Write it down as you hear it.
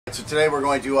So today we're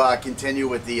going to continue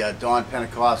with the Dawn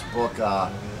Pentecost book,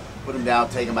 Put Him Down,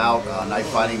 Take Him Out, Knife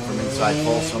Fighting from Inside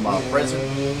Folsom Prison.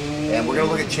 And we're going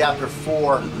to look at Chapter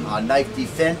 4, Knife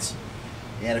Defense.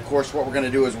 And of course what we're going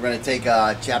to do is we're going to take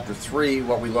Chapter 3,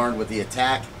 what we learned with the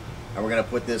attack, and we're going to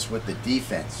put this with the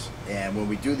defense. And when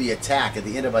we do the attack, at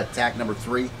the end of attack number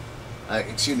 3,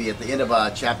 at the end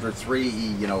of Chapter 3,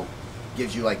 he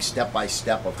gives you like step by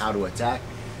step of how to attack.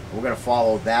 We're going to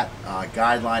follow that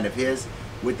guideline of his,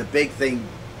 with the big thing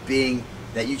being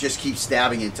that you just keep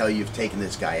stabbing until you've taken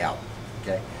this guy out.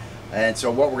 Okay, and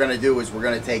so what we're going to do is we're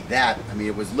going to take that. I mean,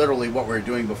 it was literally what we were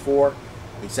doing before,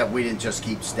 except we didn't just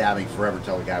keep stabbing forever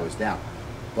until the guy was down.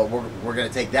 But we're going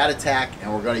to take that attack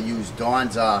and we're going to use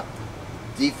Dawn's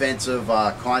defensive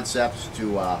concepts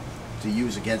to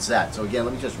use against that. So again,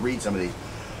 let me just read some of these.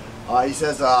 He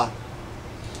says,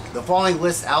 the following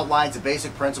list outlines the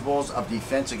basic principles of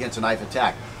defense against a knife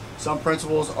attack. Some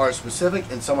principles are specific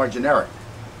and some are generic.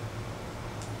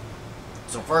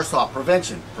 So first off,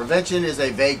 prevention. Prevention is a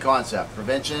vague concept.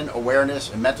 Prevention,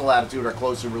 awareness, and mental attitude are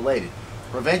closely related.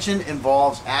 Prevention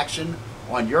involves action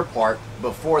on your part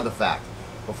before the fact,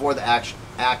 before the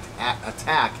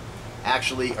attack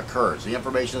actually occurs. The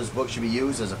information in this book should be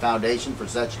used as a foundation for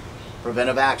such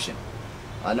preventive action.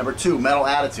 Number 2, mental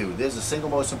attitude. This is the single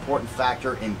most important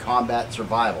factor in combat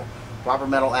survival. Proper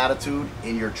mental attitude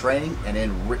in your training and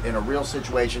in a real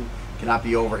situation cannot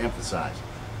be overemphasized.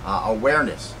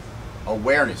 Awareness.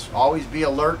 Awareness. Always be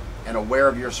alert and aware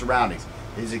of your surroundings.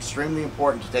 It is extremely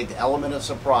important to take the element of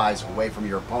surprise away from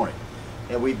your opponent.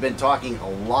 And we've been talking a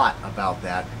lot about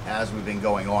that as we've been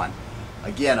going on.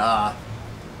 Again,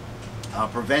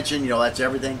 prevention, that's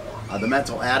everything. The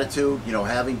mental attitude,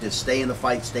 having to stay in the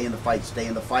fight, stay in the fight, stay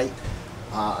in the fight.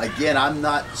 Again, I'm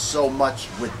not so much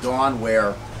with Dawn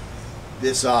where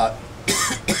this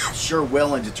sure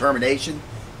will and determination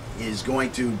is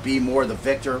going to be more the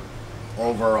victor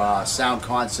over sound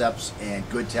concepts and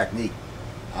good technique.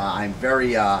 I'm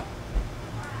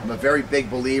a very big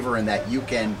believer in that you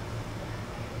can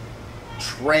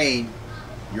train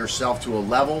yourself to a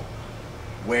level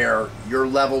where your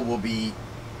level will be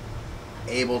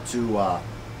able to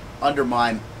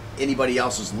undermine anybody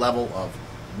else's level of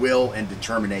will and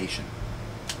determination.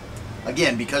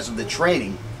 Again, because of the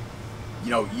training,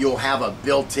 you'll have a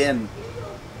built-in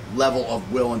level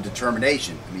of will and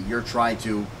determination. I mean, you're trying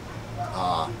to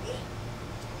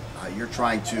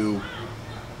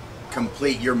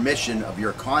complete your mission of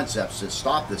your concepts to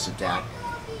stop this attack,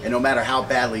 and no matter how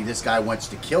badly this guy wants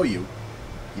to kill you,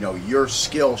 your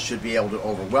skill should be able to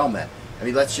overwhelm that. I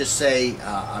mean, let's just say,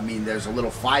 there's a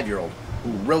little 5-year-old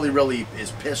who really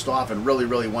is pissed off and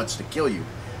really wants to kill you.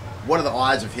 What are the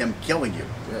odds of him killing you?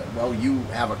 Well, you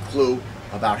have a clue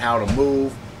about how to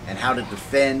move and how to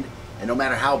defend, and no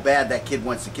matter how bad that kid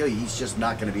wants to kill you, he's just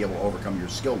not going to be able to overcome your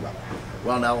skill level.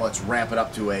 Well, now let's ramp it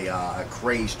up to a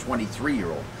crazed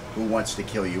 23-year-old who wants to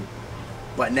kill you,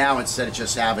 but now instead of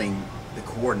just having the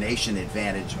coordination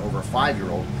advantage over a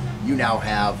 5-year-old, you now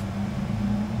have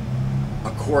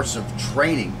a course of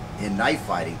training in knife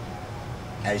fighting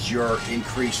as your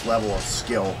increased level of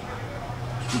skill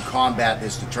to combat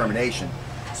this determination.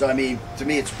 So I mean, to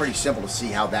me it's pretty simple to see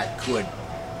how that could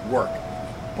work,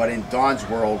 but in Dawn's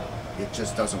world it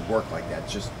just doesn't work like that.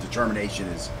 It's just determination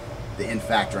is the in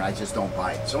factor, and I just don't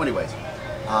buy it. So anyways,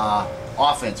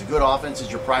 offense. A good offense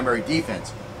is your primary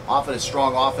defense. Often a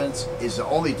strong offense is the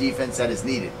only defense that is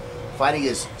needed. Fighting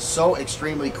is so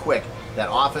extremely quick that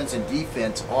offense and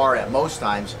defense are at most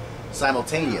times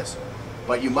simultaneous,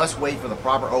 but you must wait for the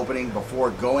proper opening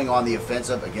before going on the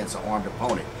offensive against an armed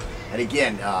opponent. And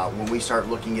again, when we start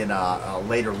looking in a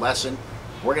later lesson,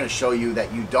 we're going to show you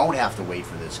that you don't have to wait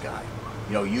for this guy.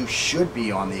 You should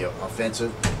be on the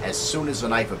offensive as soon as the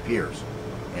knife appears.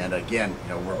 And again,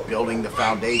 we're building the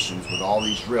foundations with all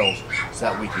these drills so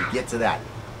that we can get to that.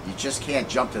 You just can't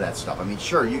jump to that stuff. I mean,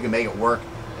 sure, you can make it work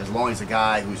as long as the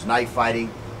guy who's knife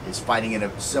fighting is fighting in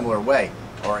a similar way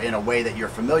or in a way that you're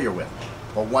familiar with.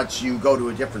 But once you go to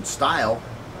a different style,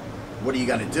 what are you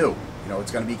going to do?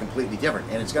 It's going to be completely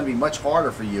different, and it's going to be much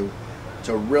harder for you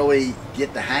to really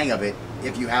get the hang of it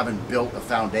if you haven't built a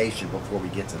foundation before we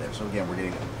get to there. So again, we're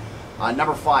getting there.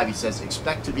 Number 5, he says,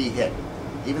 expect to be hit.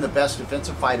 Even the best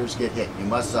defensive fighters get hit. You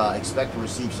must expect to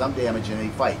receive some damage in any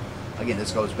fight. Again,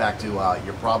 this goes back to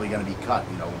you're probably going to be cut,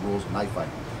 rules of knife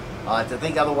fighting. To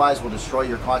think otherwise will destroy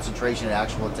your concentration and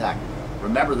actual attack.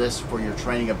 Remember this for your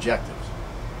training objectives.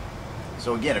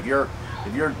 So again, if you're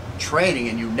training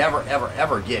and you never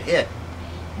ever get hit,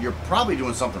 you're probably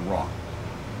doing something wrong.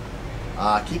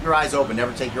 Keep your eyes open.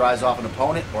 Never take your eyes off an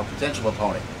opponent or potential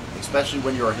opponent, especially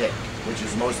when you're hit, which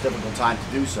is the most difficult time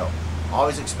to do so.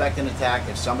 Always expect an attack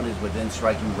if someone is within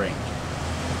striking range.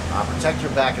 Protect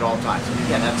your back at all times. And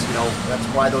again, that's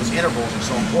why those intervals are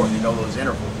so important. You know those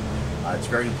intervals. It's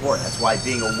very important. That's why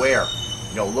being aware,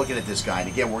 looking at this guy. And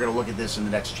again, we're going to look at this in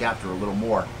the next chapter a little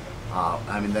more.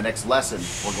 The next lesson,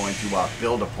 we're going to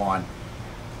build upon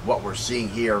what we're seeing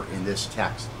here in this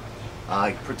text.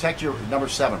 Number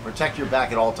 7, protect your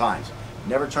back at all times.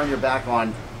 Never turn your back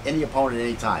on any opponent at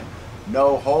any time.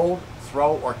 No hold,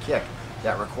 throw, or kick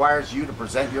that requires you to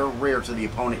present your rear to the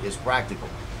opponent is practical.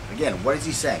 Again, what is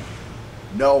he saying?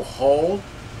 No hold,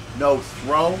 no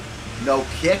throw, no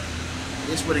kick.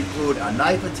 This would include a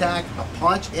knife attack, a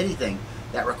punch, anything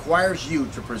that requires you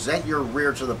to present your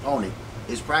rear to the opponent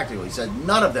is practical. He said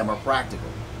none of them are practical,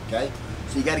 okay?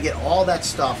 So you got to get all that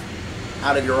stuff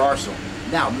out of your arsenal.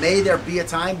 Now, may there be a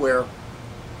time where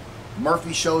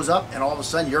Murphy shows up and all of a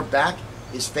sudden your back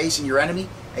is facing your enemy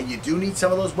and you do need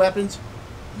some of those weapons?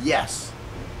 Yes.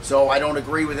 So I don't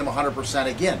agree with him 100%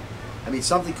 again.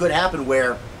 Something could happen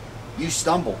where you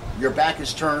stumble, your back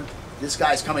is turned, this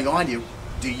guy's coming on you.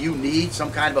 Do you need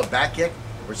some kind of a back kick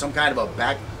or some kind of a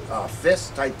back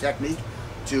fist type technique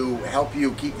to help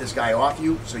you keep this guy off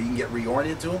you so you can get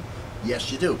reoriented to him?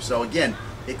 Yes, you do. So again,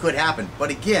 it could happen.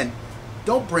 But again,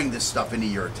 don't bring this stuff into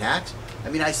your attacks.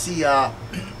 I see, again,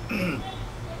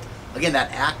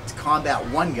 that Act Combat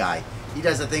 1 guy, he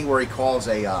does a thing where he calls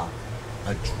a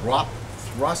drop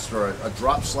thrust or a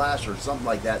drop slash or something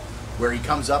like that, where he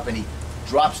comes up and he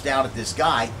drops down at this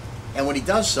guy, and when he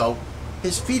does so,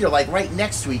 his feet are like right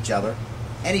next to each other,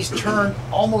 and he's turned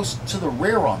almost to the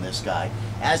rear on this guy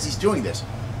as he's doing this.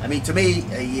 To me,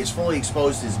 he has fully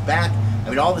exposed his back.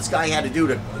 All this guy had to do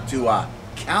to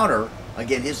counter,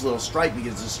 again, his little strike,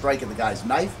 because it's a strike at the guy's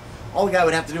knife, all the guy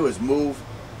would have to do is move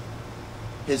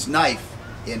his knife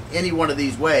in any one of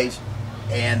these ways,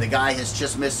 and the guy has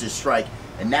just missed his strike.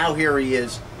 And now here he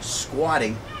is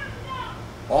squatting,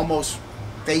 almost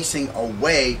facing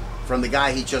away from the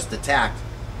guy he just attacked.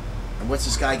 And what's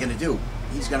this guy going to do?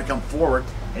 He's going to come forward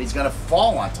and he's going to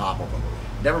fall on top of him.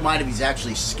 Never mind if he's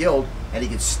actually skilled and he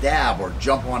can stab or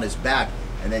jump on his back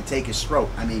and then take his throat.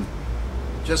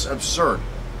 Just absurd.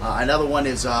 Another one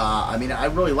is, I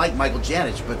really like Michael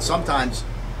Janich, but sometimes,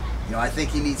 I think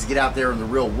he needs to get out there in the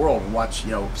real world and watch,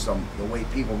 the way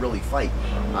people really fight.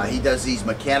 He does these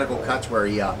mechanical cuts where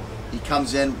he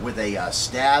comes in with a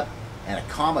stab and a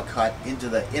comma cut into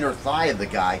the inner thigh of the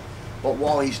guy, but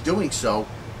while he's doing so,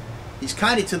 he's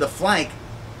kind of to the flank,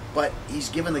 but he's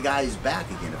giving the guy his back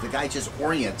again. If the guy just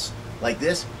orients like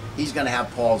this, he's going to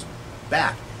have Paul's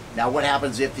back. Now, what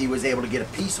happens if he was able to get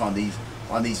a piece on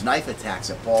these knife attacks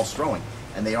that Paul's throwing,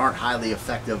 and they aren't highly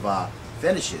effective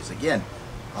finishes? Again,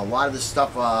 a lot of the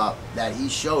stuff that he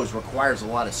shows requires a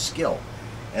lot of skill,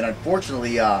 and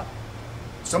unfortunately,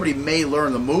 somebody may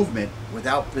learn the movement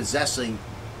without possessing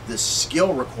the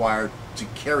skill required to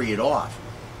carry it off.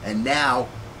 And now,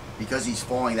 because he's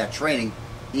following that training,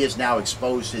 he has now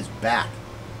exposed his back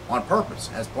on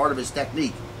purpose as part of his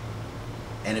technique.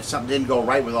 And if something didn't go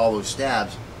right with all those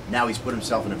stabs, now he's put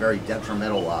himself in a very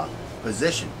detrimental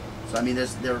position. So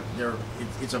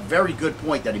it's a very good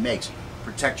point that he makes.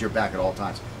 Protect your back at all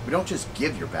times. But don't just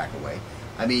give your back away.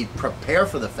 Prepare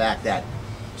for the fact that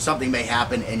something may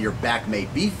happen and your back may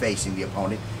be facing the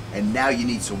opponent, and now you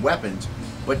need some weapons.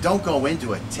 But don't go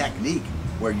into a technique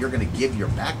where you're going to give your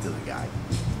back to the guy.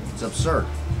 It's absurd.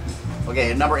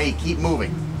 Okay, and number 8, keep moving.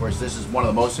 Of course, this is one of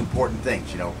the most important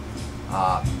things,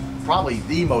 probably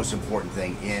the most important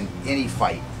thing in any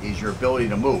fight is your ability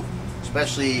to move,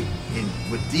 especially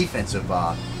with defensive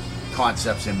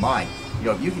concepts in mind.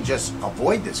 If you can just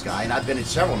avoid this guy, and I've been in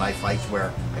several knife fights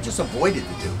where I just avoided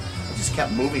the dude. I just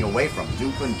kept moving away from him.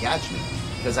 Dude couldn't catch me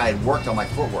because I had worked on my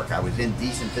footwork. I was in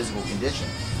decent physical condition.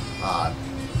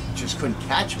 Just couldn't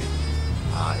catch me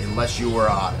unless you were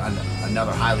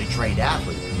another highly trained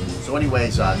athlete. So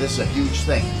anyways, this is a huge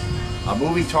thing. A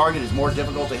moving target is more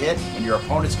difficult to hit, and your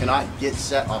opponents cannot get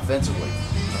set offensively.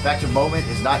 Effective movement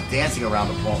is not dancing around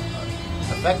the opponent.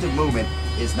 Effective movement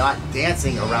is not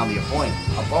dancing around the opponent.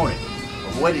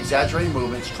 Avoid exaggerated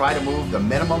movements. Try to move the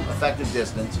minimum effective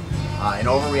distance. An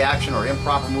overreaction or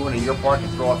improper movement on your part can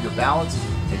throw off your balance,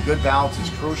 and good balance is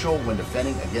crucial when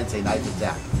defending against a knife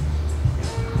attack.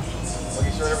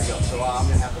 Okay, so there we go. So I'm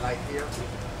going to have the knife here.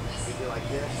 We do like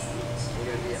this. We're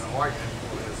going to be in an argument.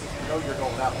 I know you're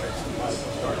going that way, so you might as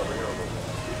well start over here a little bit.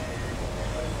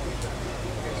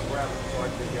 Okay, so we're having an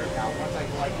argument here. Now, once I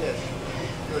go like this,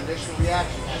 your initial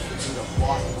reaction has to be to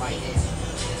block my hand.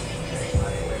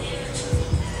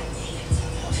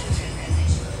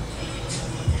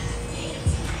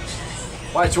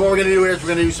 All right, so what we're going to do here is we're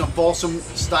going to do some Folsom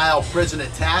style prison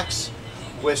attacks.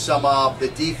 with some of the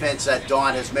defense that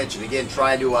Don has mentioned. Again,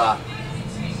 trying to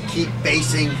keep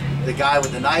facing the guy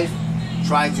with the knife,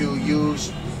 trying to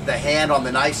use the hand on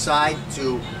the knife side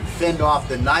to fend off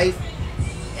the knife,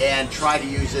 and try to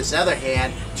use this other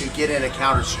hand to get in a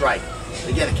counter strike.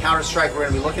 Again, the counter strike we're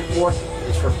going to be looking for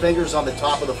is for fingers on the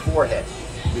top of the forehead.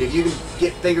 I mean, if you can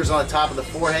get fingers on the top of the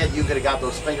forehead, you could have got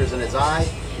those fingers in his eye.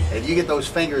 And if you get those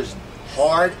fingers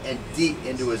hard and deep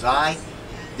into his eye,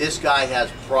 this guy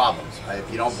has problems. If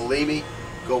you don't believe me,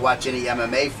 go watch any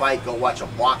MMA fight, go watch a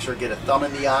boxer get a thumb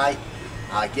in the eye.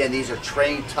 Again, these are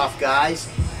trained, tough guys,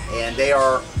 and they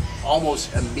are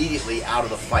almost immediately out of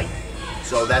the fight.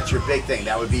 So that's your big thing.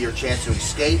 That would be your chance to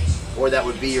escape, or that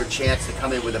would be your chance to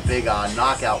come in with a big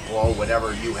knockout blow,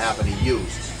 whatever you happen to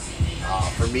use.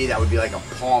 For me, that would be like a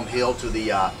palm heel to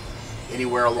the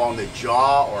anywhere along the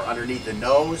jaw or underneath the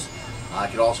nose.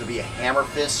 It could also be a hammer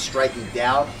fist striking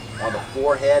down on the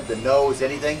forehead, the nose,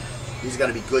 anything. These are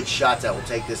going to be good shots that will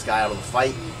take this guy out of the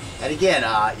fight. And again,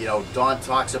 you know, Don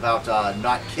talks about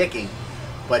not kicking,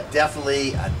 but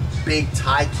definitely a big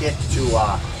tie kick to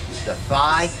the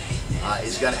thigh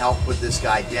is going to help put this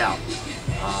guy down.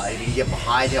 If you can get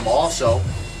behind him also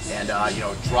and you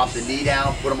know, drop the knee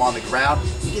down, put him on the ground,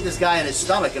 you get this guy in his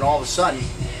stomach, and all of a sudden,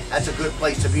 that's a good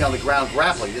place to be on the ground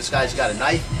grappling. This guy's got a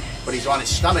knife, but he's on his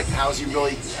stomach. How's he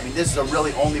really? I mean, this is the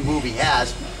really only move he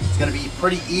has. It's going to be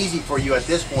pretty easy for you at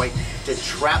this point to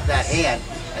trap that hand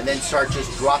and then start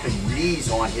just dropping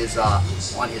knees on his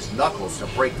knuckles to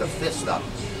break the fist up.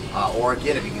 Or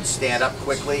again, if you can stand up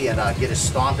quickly and get a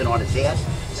stomping on his hand.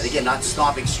 And again, not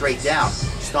stomping straight down,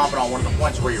 stomping on one of the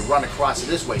points where you run across it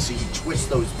this way, so you twist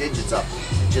those digits up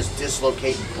and just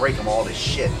dislocate and break them all to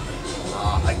shit.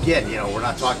 Again, you know, we're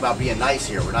not talking about being nice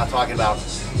here. We're not talking about,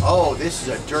 oh, this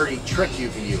is a dirty trick you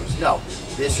can use. No,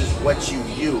 this is what you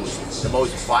use. The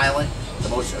most violent, the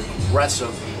most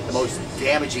aggressive, the most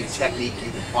damaging technique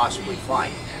you can possibly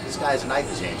find. This guy has a knife in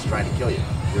his hand. He's trying to kill you.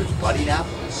 You're his buddy now?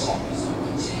 Come on.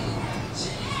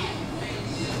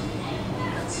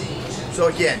 So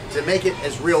again, to make it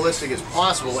as realistic as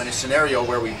possible in a scenario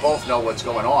where we both know what's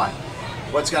going on,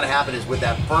 what's going to happen is with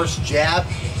that first jab,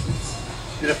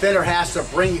 the defender has to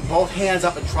bring both hands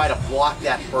up and try to block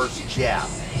that first jab.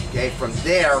 Okay, from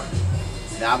there,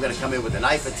 now I'm going to come in with a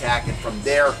knife attack, and from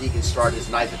there he can start his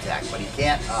knife attack. But he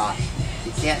can't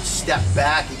step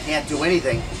back, he can't do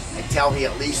anything until he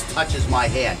at least touches my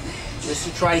hand, just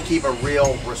to try to keep a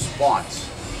real response.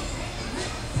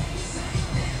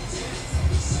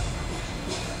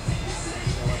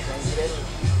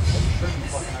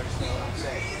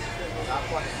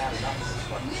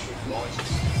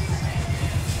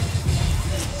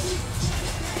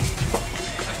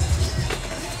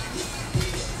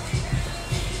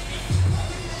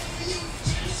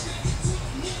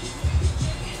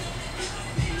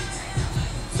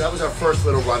 So that was our first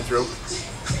little run through.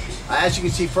 As you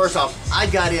can see, first off, I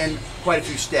got in quite a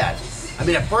few stabs. I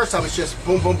mean, at first I was just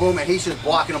boom, boom, boom, and he's just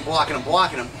blocking him, blocking him,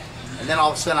 blocking him. And then all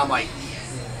of a sudden I'm like,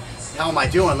 what the hell am I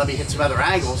doing? Let me hit some other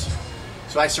angles.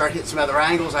 So I start hitting some other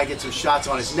angles. I get some shots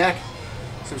on his neck,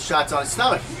 some shots on his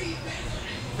stomach.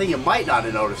 The thing you might not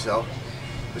have noticed though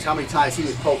was how many times he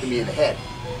was poking me in the head.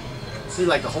 It seems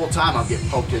like the whole time I'm getting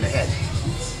poked in the head.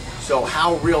 So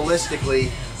how realistically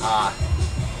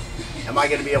am I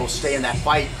going to be able to stay in that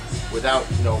fight without,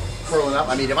 you know, curling up?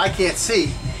 I mean, if I can't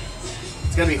see,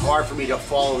 it's going to be hard for me to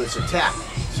follow this attack.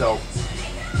 So,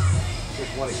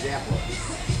 just one example.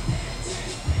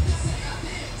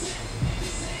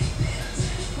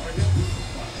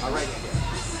 All right,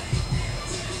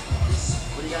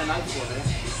 what do you got a knife for, man?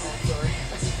 Oh, sorry.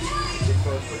 Get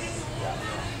closer.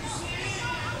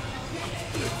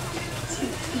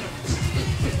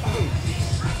 I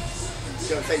was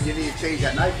going to say, you need to change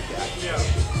that knife attack. Yeah.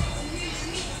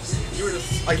 You were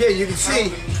just again, you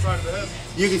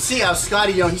can see how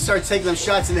Scotty, you know, he starts taking them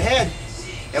shots in the head,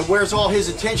 and where's all his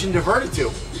attention diverted to?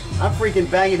 I'm freaking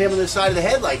banging him on the side of the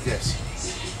head like this.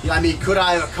 You know, I mean, could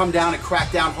I have come down and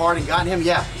cracked down hard and gotten him?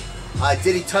 Yeah.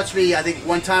 Did he touch me, I think,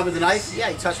 one time with the knife? Yeah,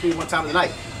 he touched me one time with the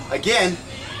knife. Again,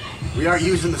 we aren't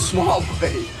using the small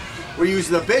blade. We're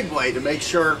using the big blade to make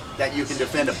sure that you can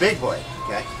defend a big blade,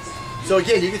 okay? So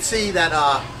again, you can see that,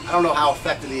 I don't know how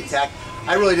effective the attack,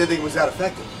 I really didn't think it was that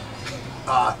effective.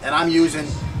 And I'm using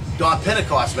Don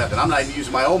Pentecost's method. I'm not even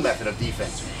using my own method of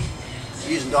defense.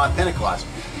 I'm using Don Pentecost.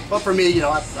 But for me, you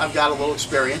know, I've got a little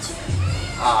experience.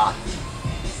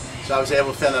 So I was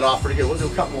able to fend that off pretty good. We'll do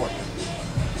a couple more.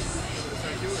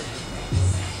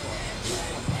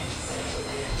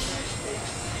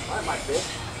 I'm my bitch.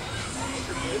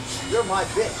 You're my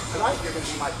bitch. Tonight you're going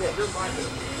to be my bitch. You're my bitch.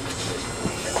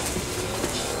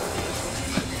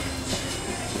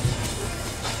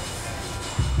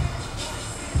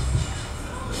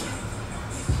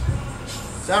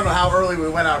 So I don't know how early we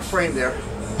went out of frame there,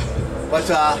 but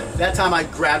that time I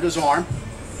grabbed his arm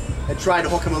and tried to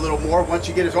hook him a little more. Once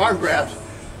you get his arm grabbed,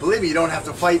 believe me, you don't have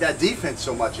to fight that defense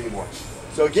so much anymore.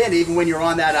 So again, even when you're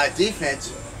on that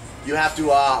defense, you have to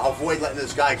avoid letting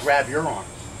this guy grab your arm.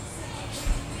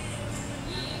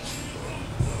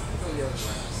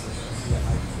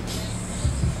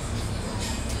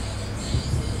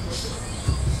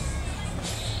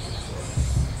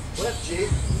 What up, G?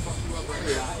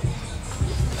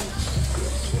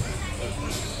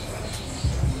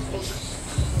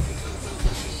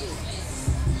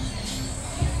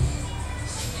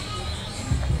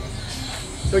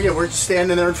 So again, we're just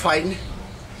standing there and fighting.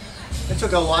 I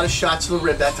took a lot of shots to the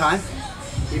rib that time.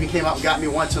 He even came up and got me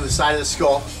once on the side of the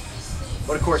skull.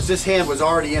 But of course, this hand was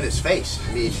already in his face.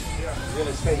 I mean, yeah, it was in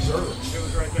his face earlier. It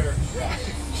was right there. Yeah.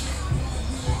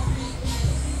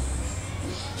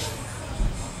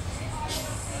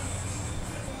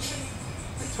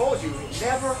 I told you,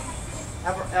 never,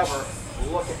 ever, ever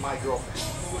look at my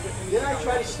girlfriend. Didn't I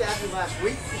try to stab you last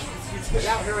week? And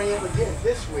now here I am again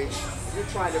this week. You're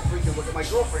trying to freaking look at my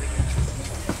girlfriend again.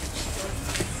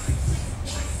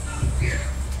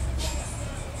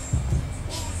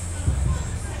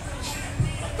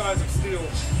 My thighs of steel.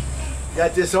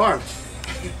 Got disarmed.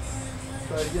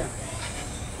 Try it again.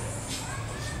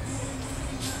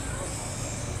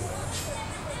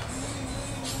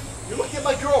 You look at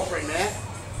my girlfriend, man.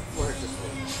 Where's this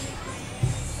one?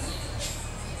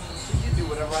 So you do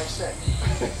whatever I say.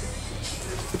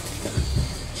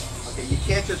 Okay, you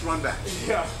can't just run back.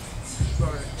 Yeah.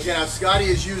 Sorry. Okay, now Scotty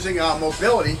is using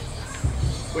mobility,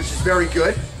 which is very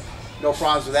good. No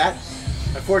problems with that.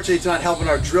 Unfortunately, it's not helping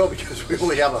our drill because we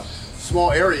only have a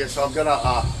small area, so I'm gonna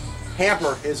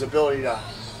hamper his ability to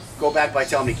go back by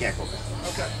telling him he can't go back.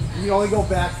 Okay. You can only go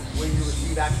back when you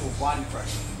receive actual body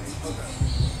pressure. Okay.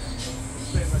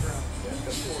 Stay my ground. Yeah,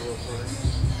 that's a little further.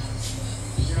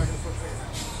 You're not gonna push me.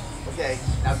 Okay,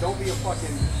 now don't be a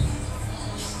fucking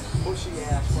pushy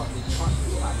ass fucking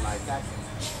cunt like that.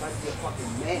 Try to be a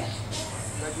fucking man.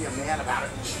 Try to be a man about it.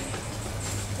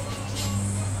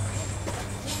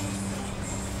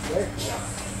 Okay.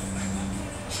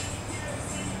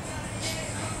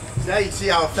 So now you see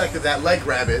how effective that leg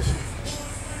grab is.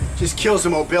 Just kills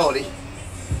the mobility.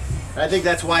 And I think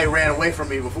that's why he ran away from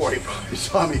me before. He probably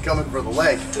saw me coming for the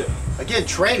leg. Again,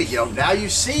 training, you know, now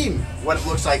you've seen what it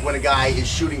looks like when a guy is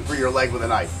shooting for your leg with a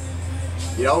knife.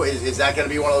 You know, is that going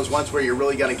to be one of those ones where you're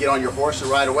really going to get on your horse and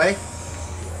ride away?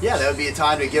 Yeah, that would be a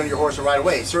time to get on your horse and ride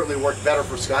away. It certainly worked better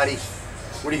for Scotty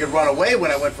when he could run away when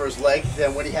I went for his leg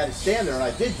than when he had to stand there and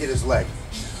I did get his leg.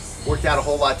 Worked out a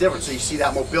whole lot different, so you see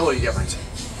that mobility difference.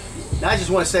 Now I just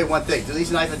want to say one thing. Do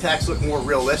these knife attacks look more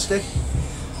realistic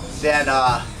than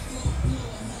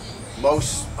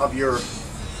most of your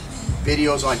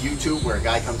videos on YouTube where a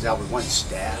guy comes out with one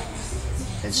stab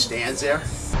and stands there?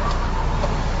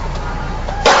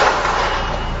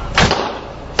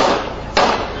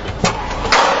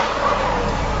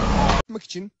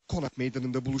 için konak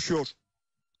meydanında buluşuyor.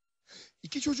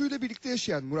 İki çocuğuyla birlikte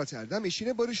yaşayan Murat Erdem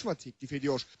eşine barışma teklif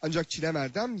ediyor. Ancak Çilem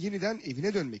Erdem yeniden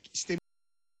evine dönmek istemiyor.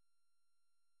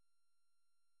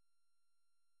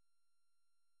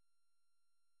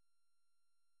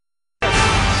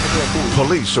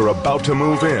 Police are about to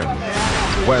move in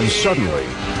when suddenly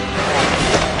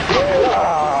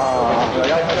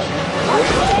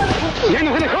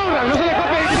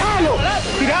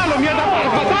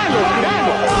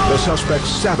the suspect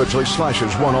savagely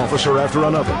slashes one officer after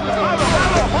another.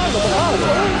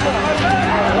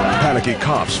 Panicky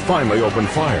cops finally open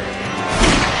fire.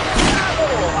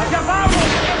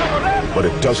 But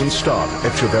it doesn't stop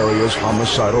Echeverria's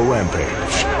homicidal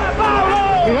rampage.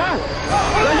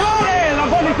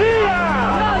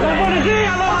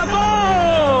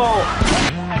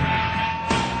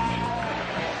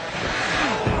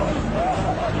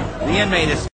 The inmate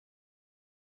is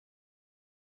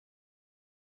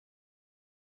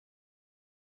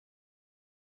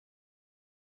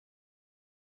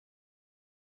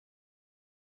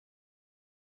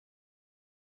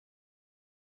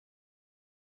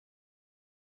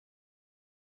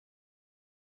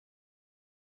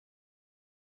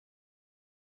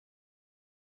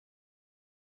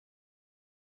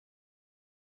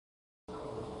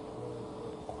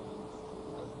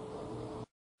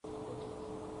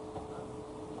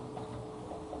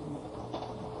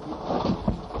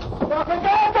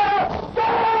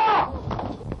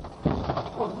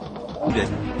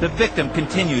the victim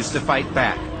continues to fight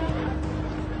back.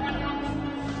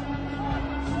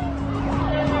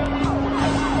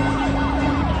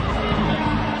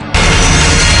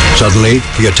 Suddenly,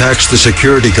 he attacks the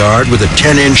security guard with a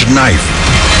 10-inch knife.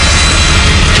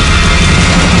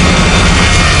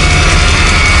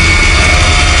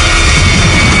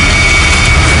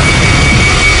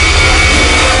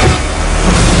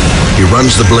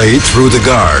 runs the blade through the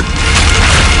guard.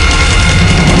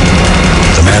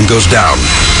 The man goes down.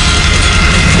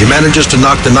 He manages to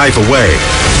knock the knife away.